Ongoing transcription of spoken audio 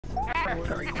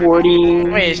40.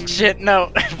 Wait, shit,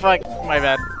 no. Fuck, my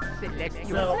bad.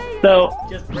 So,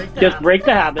 just break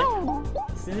the habit.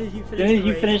 As soon as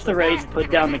you finish the race,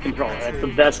 put down the controller. That's the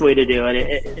best way to do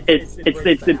it.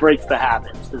 It breaks the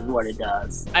habits, is what it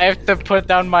does. I have to put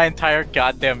down my entire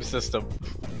goddamn system.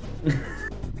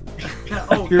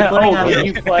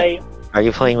 You play. Are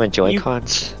you playing with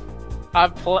Joy-Cons?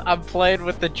 I'm playing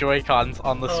with the Joy-Cons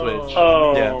on the Switch.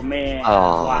 Oh Yeah. man!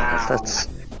 Oh, Wow.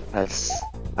 that's.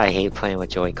 I hate playing with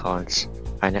Joy-Cons.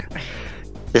 I know.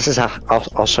 This is how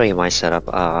I'll show you my setup.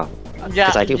 Yeah,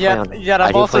 'cause I do play yeah, on- yeah. I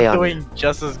I'm do also play on- doing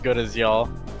just as good as y'all.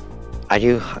 I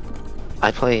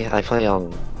play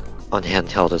on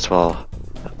handheld as well.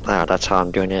 That's how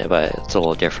I'm doing it, but it's a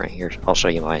little different. Here, I'll show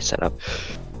you my setup.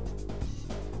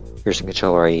 Here's the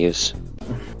controller I use,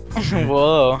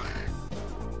 Whoa.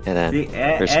 and then See,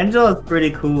 there's- Angel is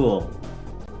pretty cool.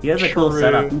 He has a cool True.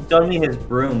 setup. He showed me his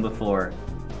room before.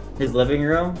 His living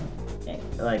room,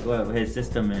 like what his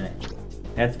system in it.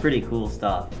 That's pretty cool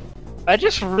stuff. I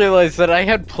just realized that I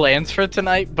had plans for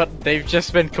tonight, but they've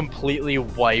just been completely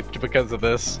wiped because of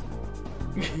this.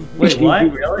 Wait,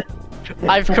 what? Really?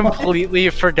 I've completely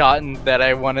forgotten that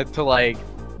I wanted to, like,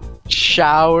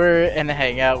 shower and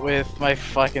hang out with my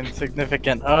fucking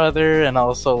significant other, and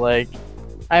also, like,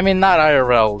 I mean, not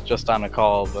IRL, just on a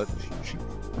call, but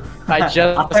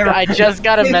I just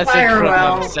got a message from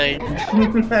them saying,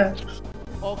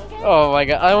 oh my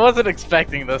god, I wasn't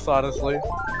expecting this, honestly.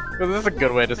 But this is a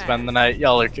good way to spend the night.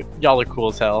 Y'all are cool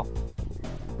as hell.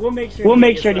 We'll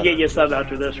make sure to get you a sub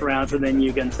after this round, so then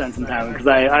you can spend some time, because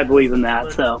I believe in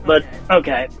that. So, but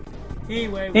okay.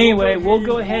 Anyway, we'll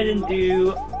go ahead and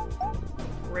do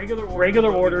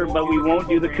regular order, but we won't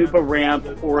do the Koopa ramp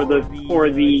or the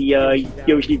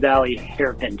Yoshi Valley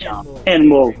hairpin jump, and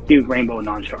we'll do Rainbow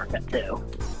non-shortcut too.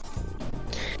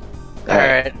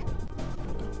 Alright.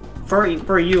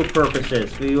 For you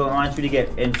purposes, we want you to get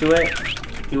into it.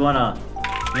 If you wanna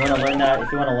learn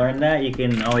that, you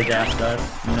can always ask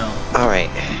us. You know. all right.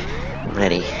 I'm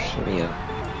ready. Here we go.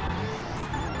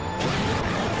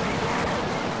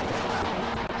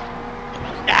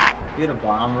 You had a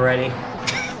bomb already.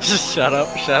 Just shut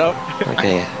up, shut up.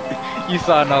 Okay. You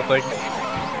saw nothing.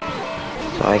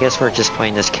 So I guess we're just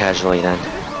playing this casually then.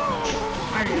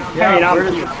 I mean,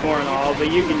 I'm keep score and all,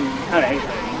 but you can kind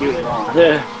of do it all.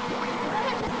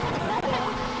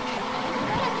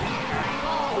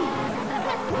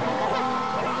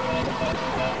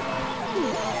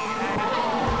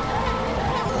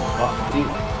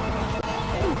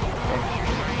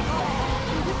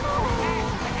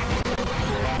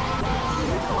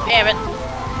 Damn it.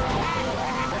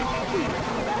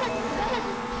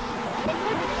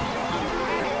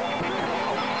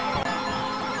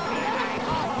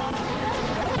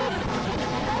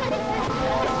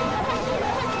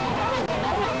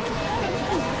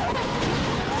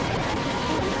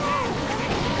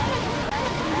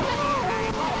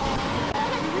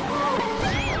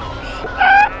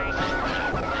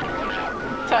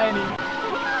 Tiny.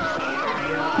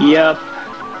 Yep.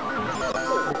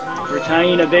 We're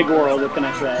tiny in a big world, what can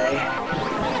I say?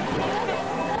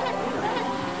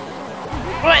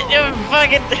 What? You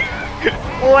fucking.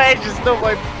 Why? Just don't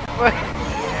my.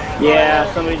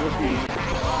 Yeah, somebody's listening.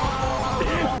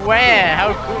 Where?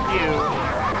 How could you?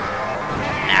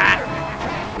 Ah.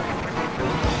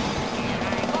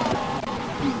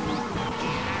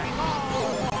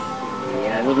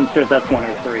 Yeah, I wasn't sure if that's 1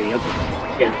 or 3. Let's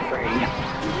get 3.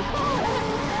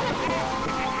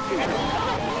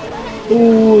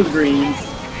 Ooh, greens.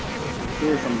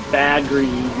 These are some bad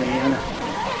greens, man.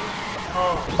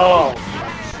 Oh.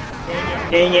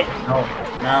 Dang it. No,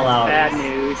 not allowed. Bad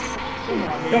news.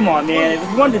 Come on, man. It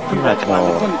was 1 to 2. I'm not That's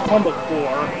gonna- fine. It's 1 to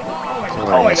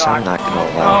 4. Alright, so I'm not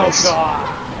gonna allow Oh, this. God.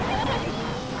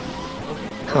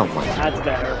 Come on. That's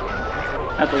better.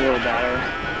 That's a little better.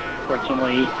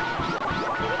 Fortunately.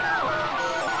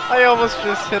 I almost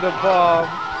just hit a bomb.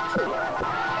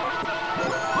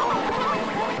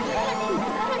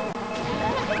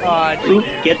 Oh, Oop,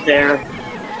 get there.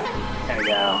 There we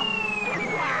go.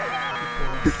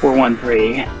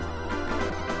 413.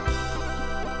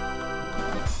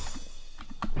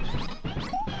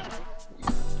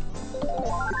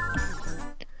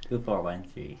 Two, 4, 1,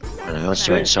 3. I was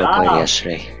doing so job. good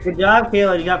yesterday. Good job,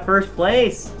 Caleb. You got first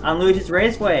place on Luigi's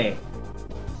Raceway.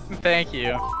 Thank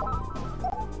you.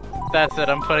 That's it.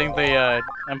 I'm putting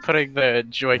the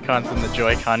Joy-Cons in the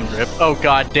Joy-Con grip. Oh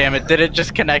god damn it! Did it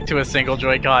just connect to a single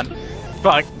Joy-Con?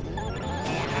 Fuck! Wait,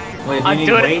 do you I'm need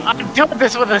doing weight? I'm doing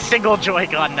this with a single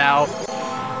Joy-Con now.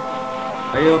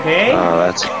 Are you okay? Oh,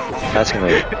 that's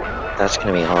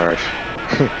gonna be hard.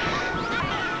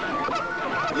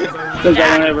 Since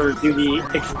I don't ever do the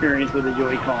experience with the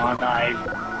Joy-Con, I'm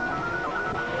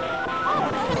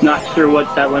not sure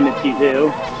what that limits you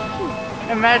to.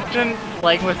 Imagine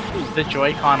playing with the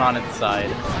Joy-Con on its side.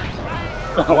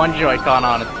 One Joy-Con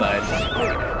on its side.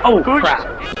 Oh crap!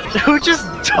 Who just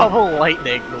double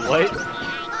lightning? What?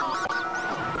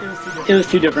 It was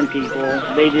two different people.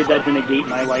 They did that to negate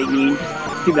my lightning.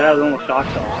 Too bad I was almost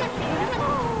shocked off.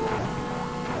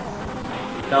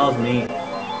 That was me.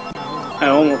 I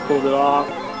almost pulled it off.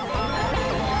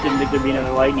 Didn't think there'd be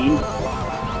another lightning.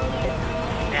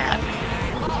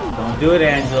 Don't do it,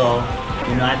 Angelo.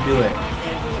 Do not do it.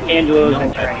 Angelo's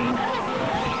been trained.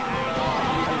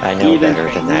 I know better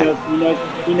than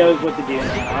that. He knows what to do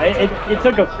now. It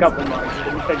took a couple months,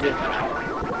 but he figured it out.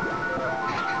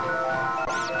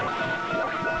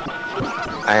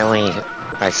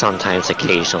 I sometimes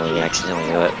occasionally accidentally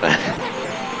do it, but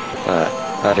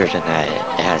other than that,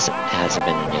 it hasn't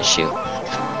been an issue.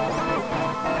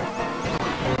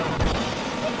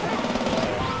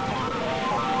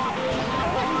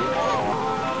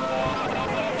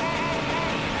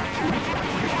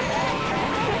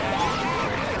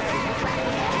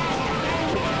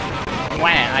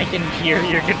 Wow, I can hear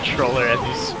your controller as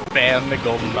you spam the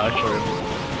golden mushroom.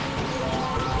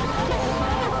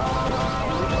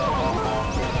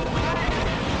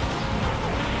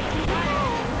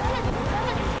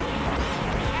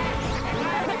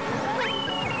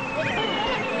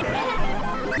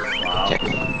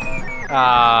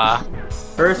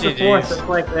 First and fourth, just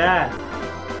like that.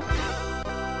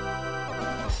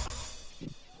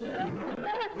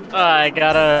 I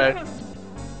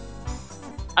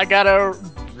gotta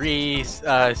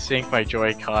re-sync my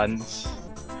Joy-Cons.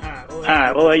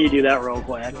 Alright, we'll let you do that real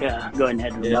quick. Go ahead and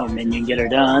head to the remote menu and get her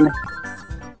done.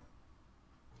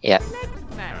 Yeah.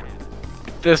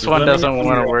 This one doesn't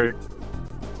want to work.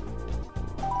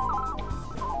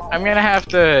 I'm gonna have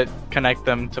to connect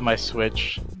them to my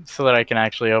Switch so that I can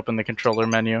actually open the controller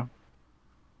menu.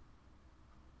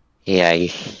 Yeah,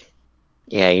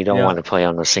 you don't want to play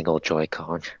on a single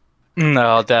Joy-Con.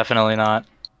 No, definitely not.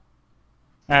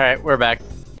 Alright, we're back.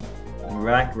 We're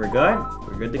back, we're good?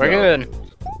 We're good to go. We're good.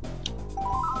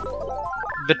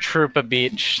 The Troopa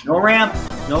Beach. No ramp!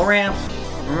 No ramp!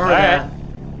 Remember that.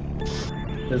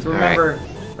 Just remember,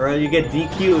 or you get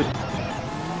DQ'd.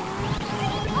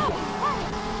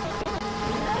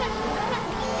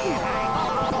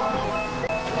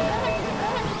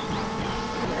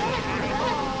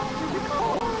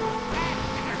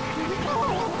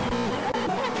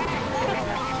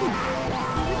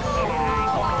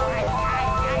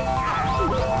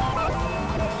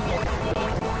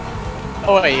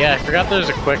 Oh wait, yeah, I forgot there's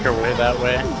a quicker way that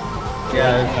way.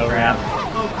 Yeah, there's no ramp.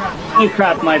 Oh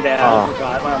crap, my bad. I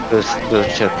forgot. Boost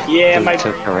took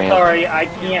the ramp. Sorry, I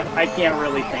can't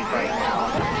really think right now.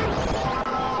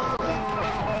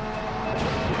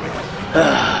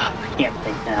 I can't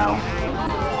think now.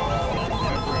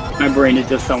 My brain is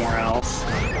just somewhere else.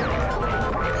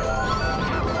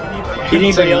 Did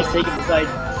anybody else take it besides?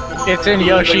 It's in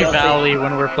Yoshi Valley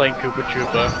when we're playing Koopa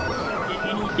Troopa.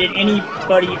 Did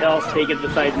anybody else take it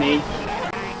besides me?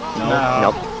 No.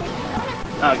 Nope.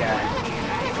 Okay.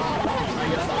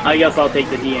 I guess I'll take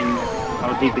the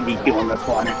I'll take the DQ on this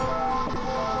one.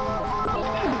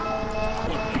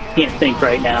 Can't think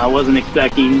right now. I wasn't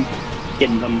expecting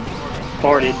getting them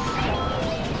farted.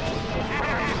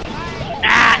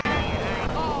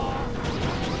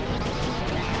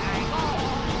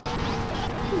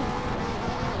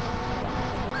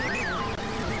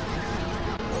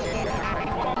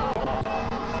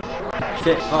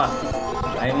 Shit, fuck.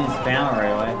 I didn't even spam it right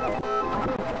away.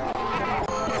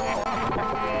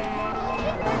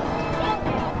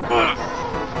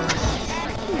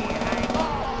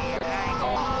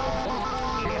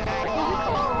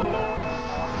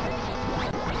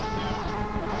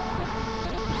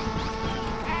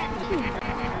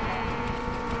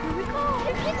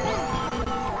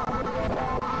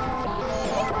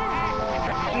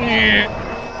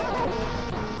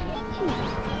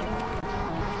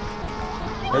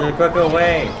 There's a quicker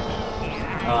way.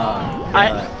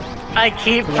 I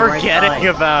keep forgetting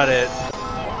about it.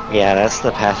 Yeah, that's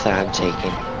the path that I'm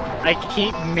taking. I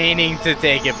keep meaning to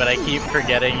take it, but I keep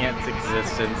forgetting its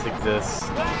existence exists.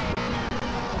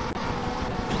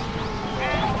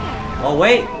 Oh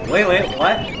wait,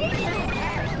 what?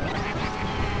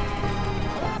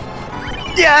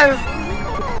 Yes!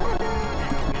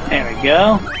 There we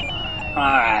go.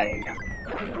 Alright.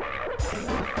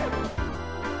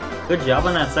 Good job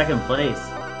on that second place.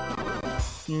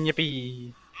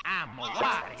 Yippee.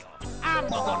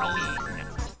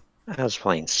 I was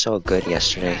playing so good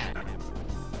yesterday.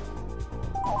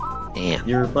 Damn.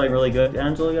 You were playing really good,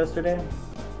 Angelo, yesterday?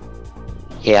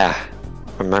 Yeah.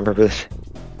 Remember Booth?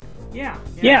 Yeah.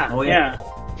 Oh, yeah.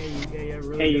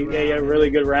 Hey, you had a really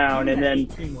good round, and then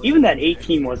even that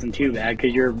 18 wasn't too bad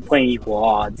because you're playing equal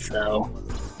odds, so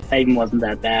that even wasn't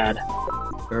that bad.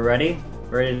 We're ready?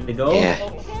 Ready to go? Yeah.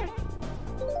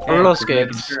 Okay, Roller just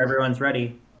making skates. sure everyone's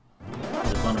ready.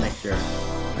 Just want to make sure.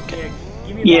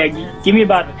 Yeah, give me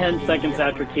about 10 seconds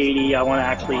after Katie. I want to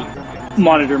actually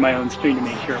monitor my own screen to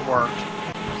make sure it worked.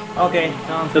 Okay,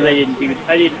 sounds So good. I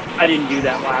didn't do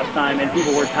that last time, and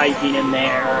people were typing in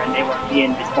there, and they weren't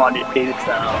being responded to.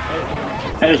 So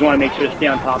I just want to make sure to stay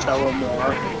on top of that a little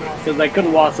more, because I could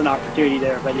have lost an opportunity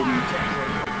there if I didn't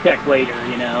check later.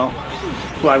 You know,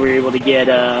 that's why we were able to get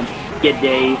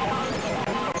Dave.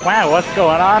 Wow, what's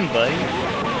going on, buddy?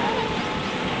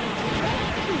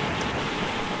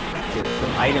 Get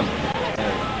some items.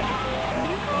 There.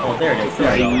 Oh, there it is.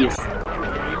 There we go.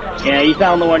 Yeah, he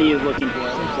found the one he was looking for. It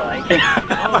was like,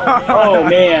 oh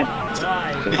man,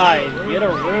 guys, get a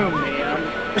room, man.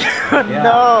 Yeah.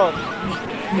 No!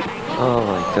 Oh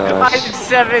my I'm gosh.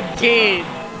 17!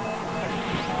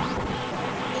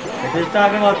 We're just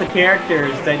talking about the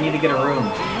characters that need to get a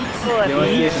room.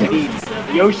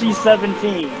 Yoshi's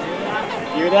 17.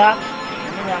 Hear that?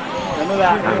 Remember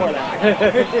that. Remember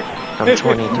that. I'm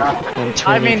 20. I'm 23.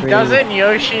 I mean, doesn't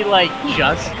Yoshi, like,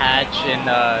 just hatch in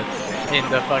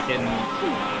the fucking...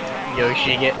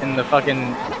 Yoshi get in the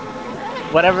fucking...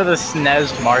 Whatever the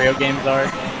SNES Mario games are?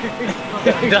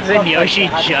 Doesn't Yoshi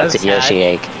just It's a Yoshi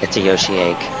egg. It's a Yoshi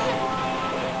egg.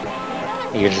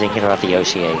 You're thinking about the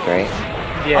Yoshi egg, right?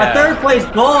 A Yeah. third place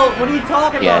goal? What are you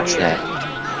talking Yeah, about it's here? that.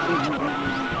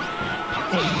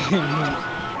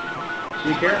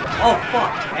 You care? Oh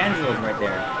fuck! Angelo's right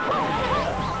there.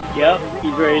 Yep,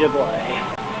 he's ready to play.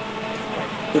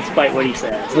 Despite what he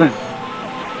says.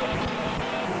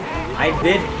 I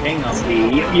did ping him.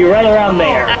 See, you run around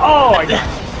there. Oh, I got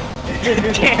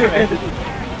Damn it.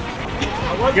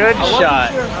 Good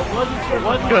shot. I wasn't sure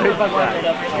if I wanted it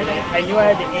up. I knew I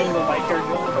had to angle my turn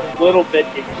a little bit,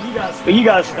 but you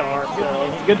got a star, so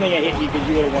it's a good thing I hit you because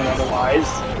you would have won otherwise.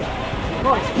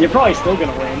 You're probably still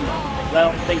gonna win. I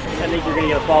think you're gonna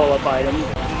get a follow-up item.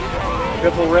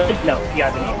 Triple red? No, you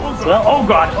got the names. Well, oh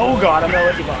god, I'm gonna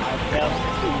let you buy. Yep.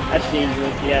 That's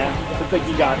dangerous, yeah. Looks like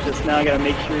you got this. Now I gotta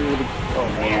make sure oh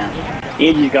man.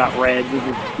 And you got red. This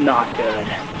is not good.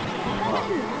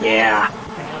 Yeah.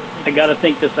 I gotta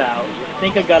think this out. I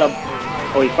think I gotta...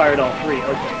 Oh, he fired all three.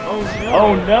 Okay.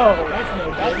 Oh no!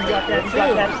 You got that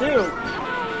too!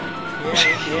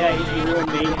 Yeah, he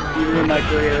ruined me. He ruined my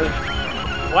career.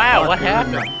 Wow, what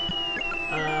happened?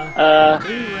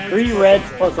 3 reds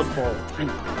plus a bolt.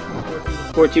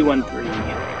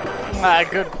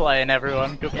 4213. Good playing,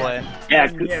 everyone. Good playing. Yeah,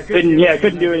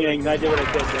 couldn't do anything. I did what I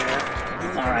could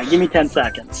there. Alright, give me 10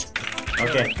 seconds.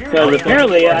 Okay. Because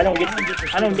apparently I don't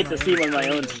get to see when my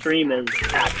own stream is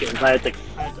active.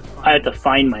 I have to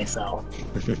find myself.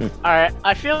 Alright,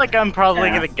 I feel like I'm probably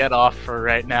Yeah. gonna get off for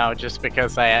right now just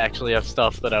because I actually have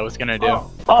stuff that I was gonna do.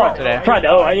 Oh, today.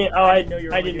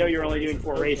 I didn't know you were only doing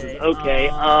 4 races. Okay.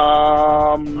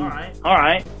 Alright.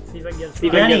 See if I can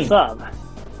get a sub.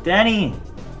 Danny!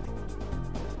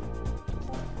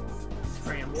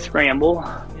 Scramble.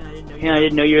 Yeah, I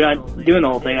didn't know you were not doing the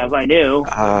whole thing. If I knew,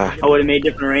 I would have made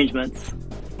different arrangements.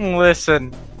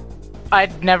 Listen,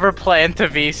 I'd never planned to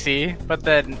VC, but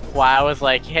then WoW was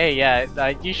like, hey, yeah,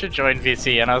 you should join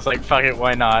VC, and I was like, fuck it,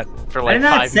 why not? For like I did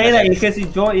not 5 say minutes. that because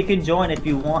you can join if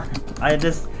you want.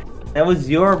 That was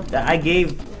I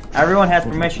gave, everyone has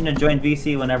permission to join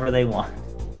VC whenever they want.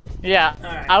 Yeah,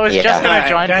 I was Yeah. just gonna Alright,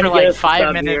 join trying for to get like us 5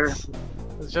 up minutes.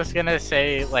 I was just gonna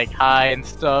say like hi and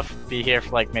stuff, be here for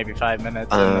like maybe 5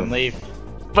 minutes and then leave.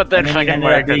 But then And then you fucking ended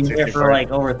Mario up being Kart here 64. for like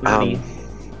over 30.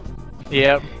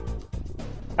 Yep.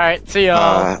 Alright, see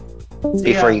y'all.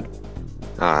 Before you...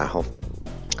 I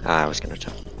was gonna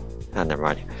tell... never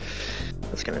mind.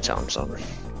 I was gonna tell him something.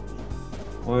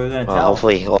 What were we gonna Well, tell?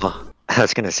 hopefully... Well, I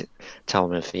was gonna tell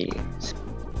him if he...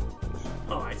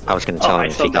 I was gonna tell him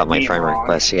if he got my friend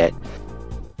request yet.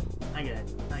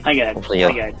 I gotta Hopefully,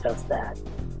 test that.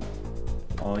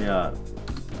 Oh yeah.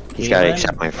 He's gotta Keelan?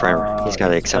 accept my friend... He's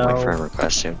gotta accept my friend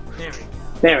request soon.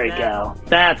 There we go.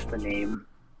 That's the name.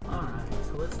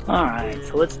 Alright,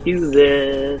 so let's do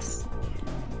this.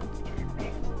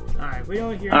 Alright, we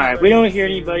don't hear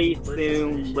anybody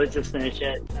soon. Let's just finish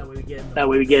it. That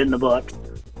way we get it in the books.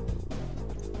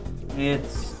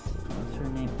 It's... What's her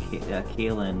name?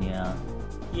 Kaylin, yeah.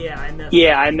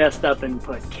 Yeah, I messed up and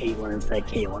put Caitlin instead of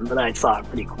Caitlin, but I saw it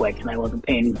pretty quick and I wasn't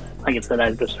paying. Like I said, I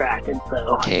was distracted.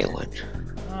 So. Kaylin.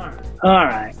 All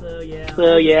right.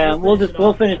 So yeah,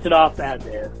 we'll finish it off as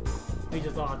is. We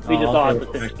just all have to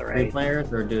finish the Three race.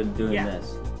 players or doing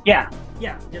this? Yeah,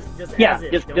 Just just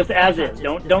as is.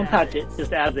 Don't touch it.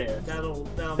 Just as is.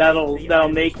 That'll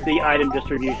make the item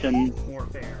distribution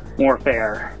more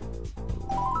fair.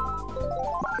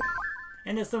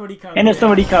 And if somebody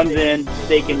comes in,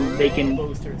 they can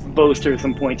bolster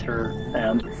some points for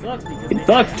them. It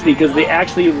sucks because they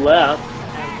actually left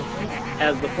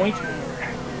as the points leader.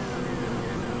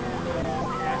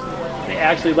 They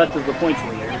actually left as the points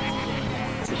leader.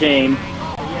 It's a shame.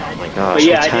 Oh my gosh, But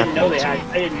yeah, what's I didn't know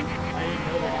happening they to had. me?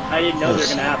 I didn't know they were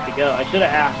gonna have to go. I should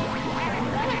have asked.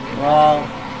 Well,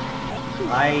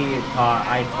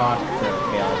 I talked to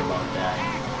Caleb about that.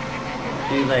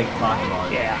 He like talked about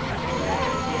it. Yeah.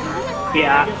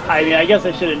 I mean, I guess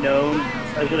I should have known.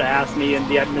 I should have asked me in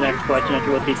the next question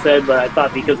after what he said, but I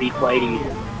thought because he played, he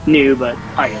knew. But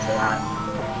I guess not.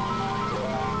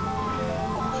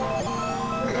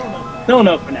 They'll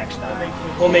know for next time.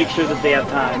 We'll make sure that they have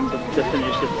time to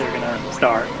finish if they're gonna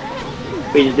start.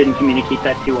 We just didn't communicate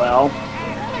that too well.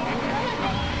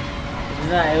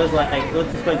 It was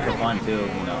just like for fun too,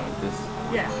 you know. Just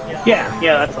Yeah,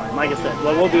 that's fine. Like I said,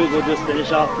 what we'll do is we'll just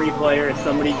finish off 3 players. If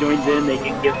somebody joins in, they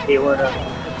can give Taylor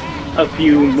a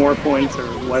few more points or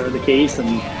whatever the case, and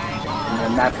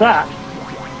then that's that.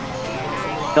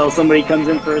 Until somebody comes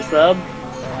in for a sub,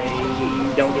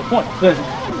 they don't get points.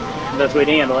 Best way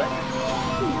to handle it.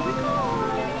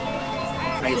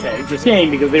 Like I said, it's a shame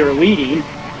because they were leading.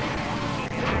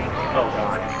 Oh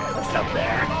god, stuff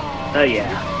there. Oh yeah.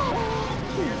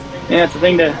 Yeah, it's a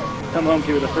thing to come home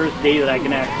to the first day that I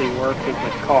can actually work with the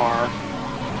car.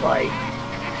 Like,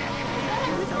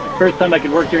 first time I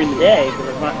could work during the day,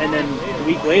 and then a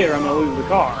week later I'm gonna lose the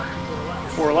car,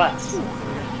 or less. So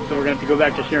we're gonna have to go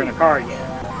back to sharing a car again.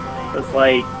 It's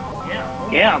like,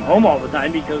 yeah, I'm home all the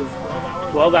time because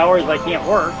 12 hours I can't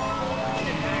work,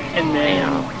 and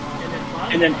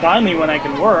then finally when I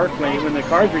can work, when the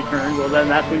car's returned, well then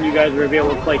that's when you guys are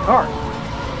able to play cards.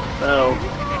 So,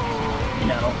 you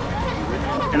know.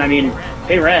 And I mean,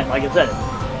 pay rent, like I said.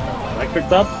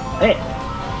 Electric's up, pay it.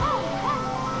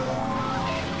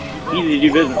 Easy to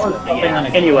do business with. Yeah.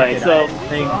 Anyway, so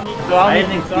I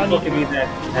didn't think people could be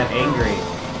that angry.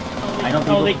 I know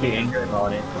people can be angry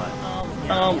about it, but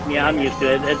yeah, I'm used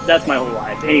to it. That's my whole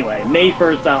life. Anyway, May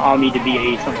 1st, I'll need to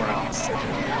be somewhere else.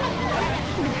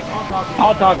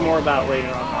 I'll talk more about later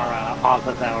on our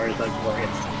office hours of glorious.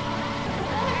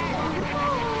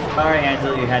 sorry,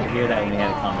 Angela, you had to hear that when we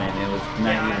had to come in. It was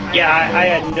not even. Yeah, I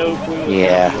had no clue.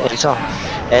 Yeah, it's all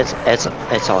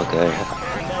good.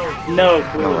 No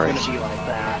clue No it was worries. going to be like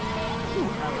that.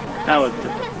 That was just a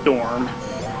storm.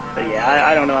 But yeah,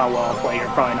 I don't know how well I'll play here.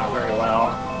 Probably not very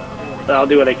well. But I'll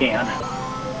do what I can.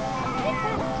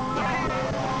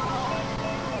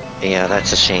 Yeah,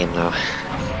 that's a shame though.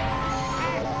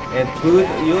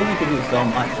 You only can do so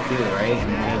much too, right?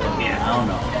 Yeah. I don't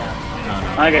know.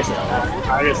 Like I said,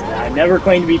 I never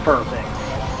claim to be perfect.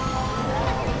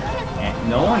 Yeah,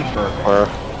 no one's perfect.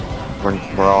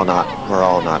 We're all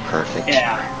not perfect.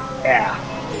 Yeah. I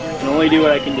can only do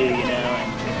what I can do, you know.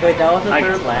 And Wait, that was the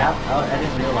third lap? I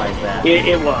didn't realize that.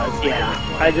 it was, yeah.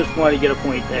 I just wanted to get a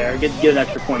point there, get an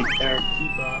extra point there.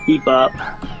 Keep up.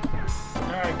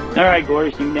 All right,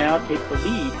 Gores, you now take the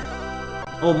lead.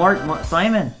 Oh, Mark,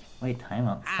 Simon. Wait,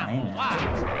 timeout, Simon.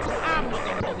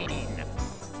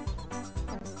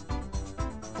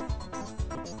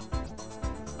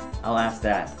 I'll ask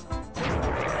that.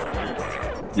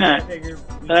 Alright.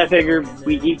 I figure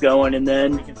we keep going, and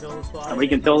then somebody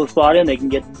can fill the spot in. They can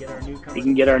get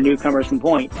our newcomers some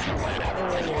points.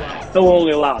 They'll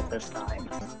only allow it this time.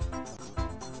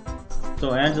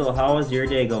 So, Angelo, how was your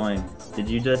day going? Did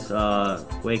you just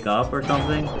wake up or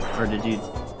something, or did you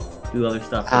do other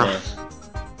stuff today?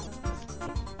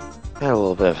 I had a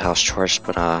little bit of house chores,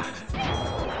 but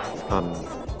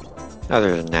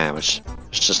other than that, I was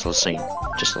just listening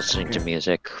to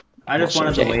music. I just most wanted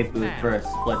of to the day. wait for a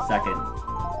split second,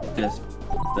 just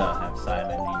to have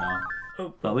Simon, you know.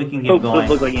 But we can keep Hope going.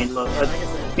 look like Angelo.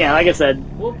 Yeah, like I said,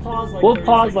 We'll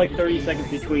pause like 30 seconds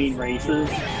between races,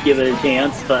 give it a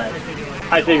chance. But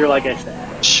I figure, like I said,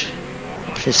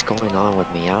 What is going on with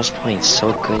me? I was playing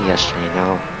so good yesterday.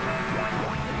 Now,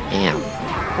 damn,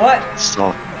 What?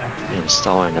 I'm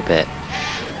stalling a bit.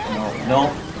 No.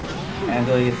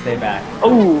 Angelo, you stay back.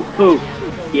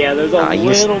 yeah, there's a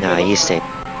little bit. You stay.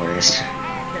 Where's?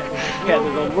 Yeah,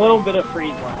 there's a little bit of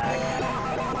freeze lag.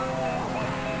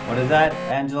 What is that,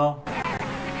 Angelo?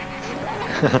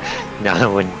 No,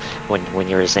 when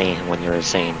you were saying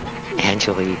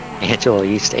Angela,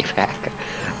 you stay back.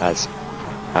 I was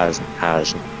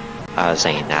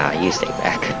saying, nah, you stay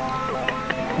back.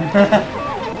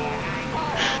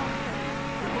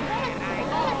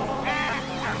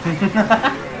 Man.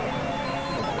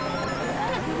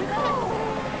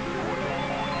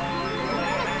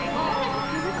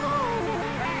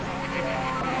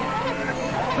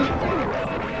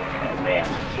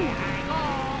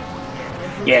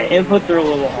 Yeah, inputs are a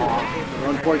little off.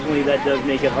 Unfortunately, that does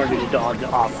make it harder to dodge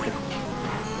obstacles.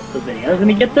 So bananas, let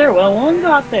me get there. Well, one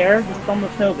got there, just on the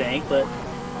snowbank, but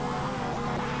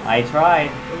I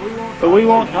tried. But we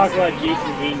won't talk about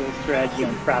Jason Engel's strategy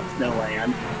on Crap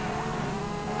Snowland.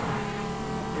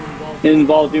 It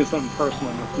involves doing something personal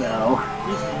in the snow.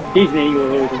 Jason Engel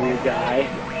is always a weird guy.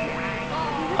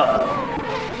 Uh-oh.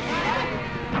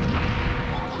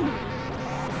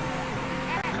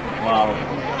 Wow.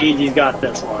 Gigi's got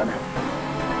this one.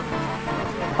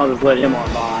 I'll just let him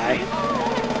on by.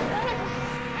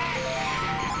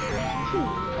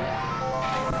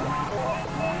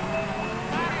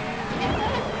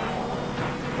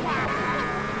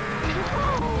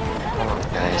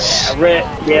 Nice.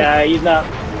 Yeah, he's not.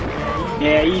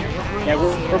 Yeah,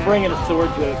 we're bringing a sword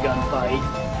to a gunfight.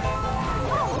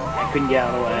 I couldn't get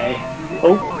out of the way.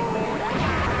 Oh,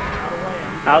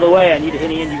 out of the way! I need to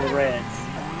hit Andy with reds.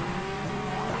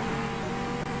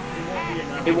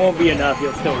 It won't be enough.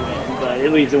 He'll still win, but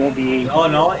at least it won't be. Oh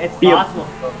no, it's possible.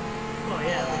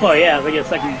 Well, yeah, if I get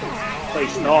second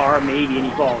place star, maybe, and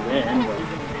he falls in, but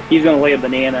he's gonna lay a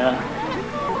banana.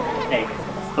 Hey,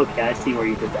 okay, I see where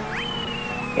you did that.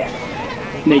 Yeah,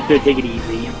 make sure to take it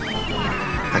easy.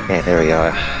 Okay, there we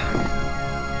go.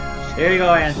 There you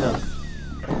go, Ansel.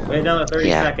 Wait another 30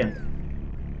 Yeah. seconds.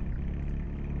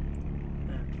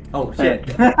 Oh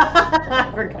shit!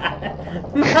 I forgot.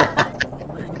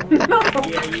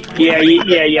 Yeah,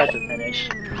 you have to finish.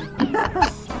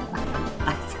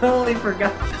 I totally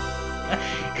forgot.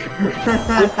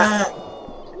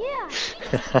 Yeah,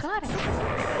 got it.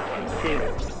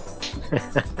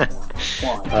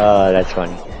 Oh, that's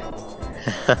funny.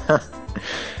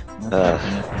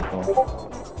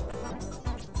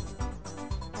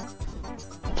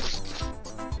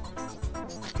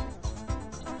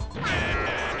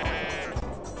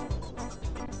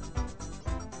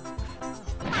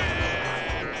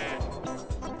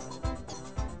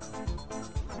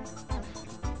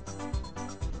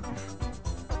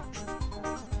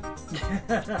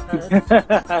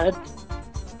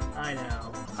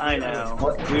 I know.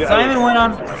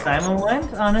 Simon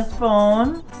went on his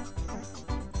phone.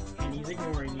 And he's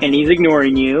ignoring you. And he's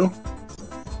ignoring you.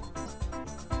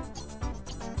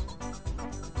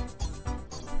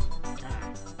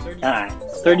 Alright,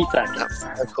 30 seconds.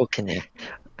 Miracle can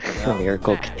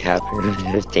miracle can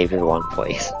happen if David won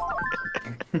place.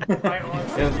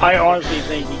 I honestly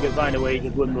think he could find a way he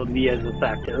just wouldn't be as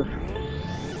effective.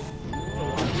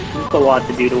 It's a lot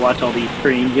to do to watch all these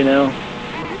screens, you know?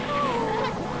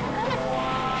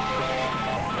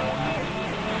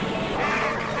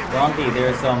 Ronky,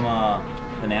 there's some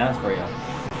bananas for you.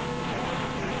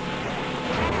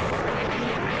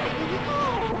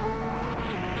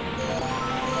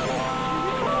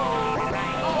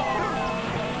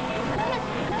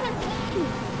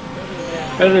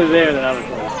 Better there than other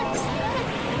places.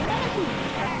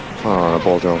 Oh, the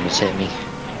boulder almost hit me.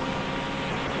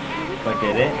 But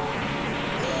did it?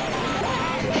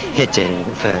 It didn't,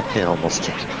 but it almost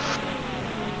did.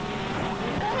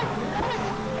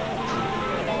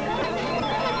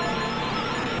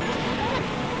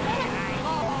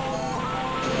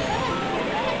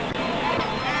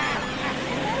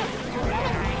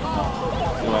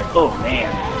 Oh man.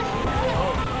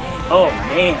 Oh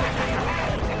man.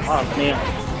 Oh man.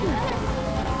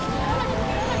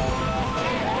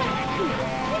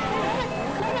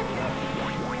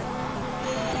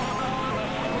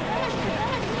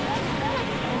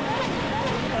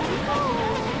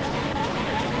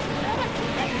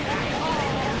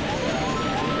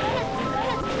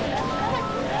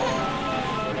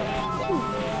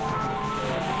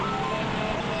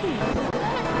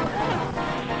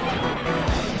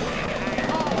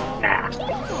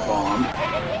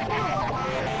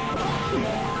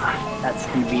 That's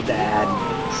gonna be bad.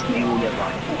 Maybe we'll get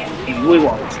lucky. Maybe we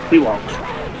won't. We won't.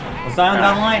 Well, Simon's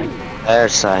online.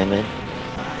 There's Simon.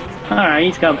 Alright,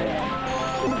 he's coming in.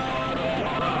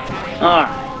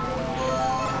 Alright.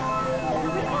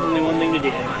 Only one thing to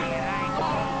do.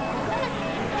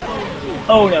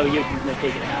 Oh no, you're gonna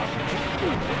take it out.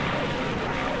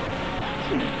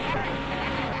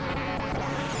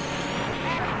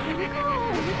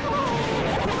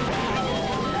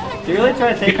 Do you really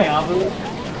try to take me off of it?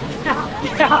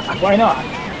 Yeah, why not?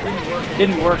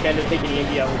 Didn't work. I ended up taking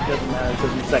Andy out, which doesn't matter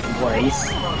because he's second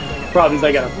place. Problem is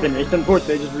I gotta finish.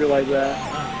 Unfortunately, I just realized that.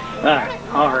 Alright,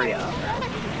 I'll hurry up.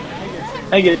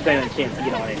 I get a chance to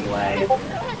get on anyway.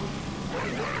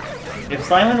 If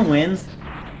Simon wins...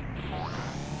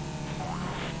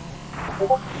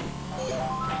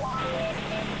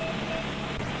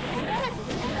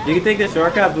 You can take the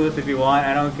shortcut, Booth, if you want.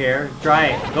 I don't care. Try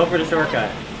it. Go for the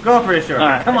shortcut. Go for the shortcut.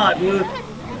 Right. Come on, Booth.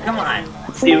 Come on.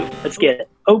 Let's get it.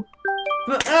 Oh.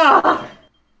 Ah!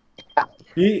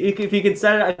 If you could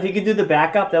set it, if you could do the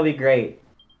backup, that'd be great.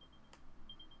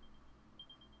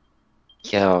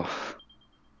 Yo.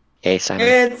 Hey, Simon.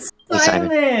 It's Hey, Simon.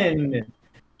 Simon!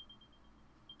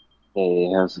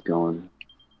 Hey, how's it going?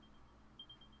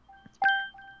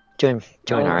 Doing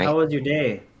alright. How was your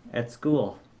day at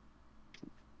school?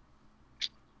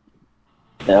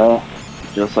 Yeah,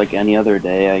 just like any other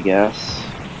day, I guess.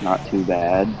 Not too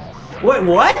bad. What?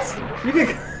 You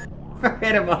can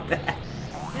forget about that.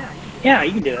 Yeah,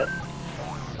 you can do it.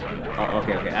 Oh,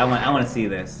 okay. I want to see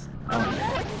this. Come on.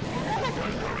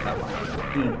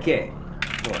 DK.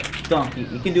 Boy, donkey.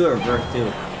 You can do it reverse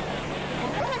too.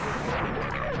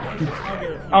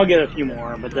 I'll get a few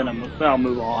more, but then I'll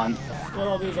move on.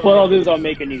 What I'll do is I'll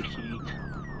make a new sheet.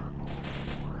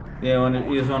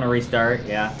 You just want to restart?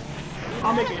 Yeah.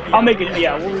 I'll make it.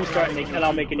 Yeah, we'll restart and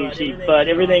I'll make a new sheet. But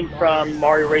everything from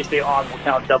Mario Race Day on will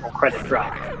count double credit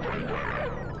drop.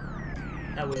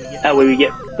 That way we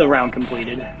get the round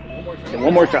completed. So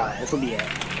one more try. This will be it.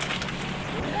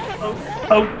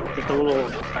 Oh, just a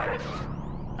little.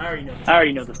 I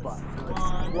already know the spot.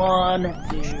 1,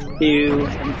 2,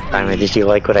 and 3. Simon, did you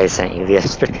like what I sent you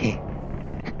yesterday?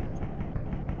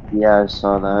 Yeah, I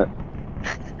saw that.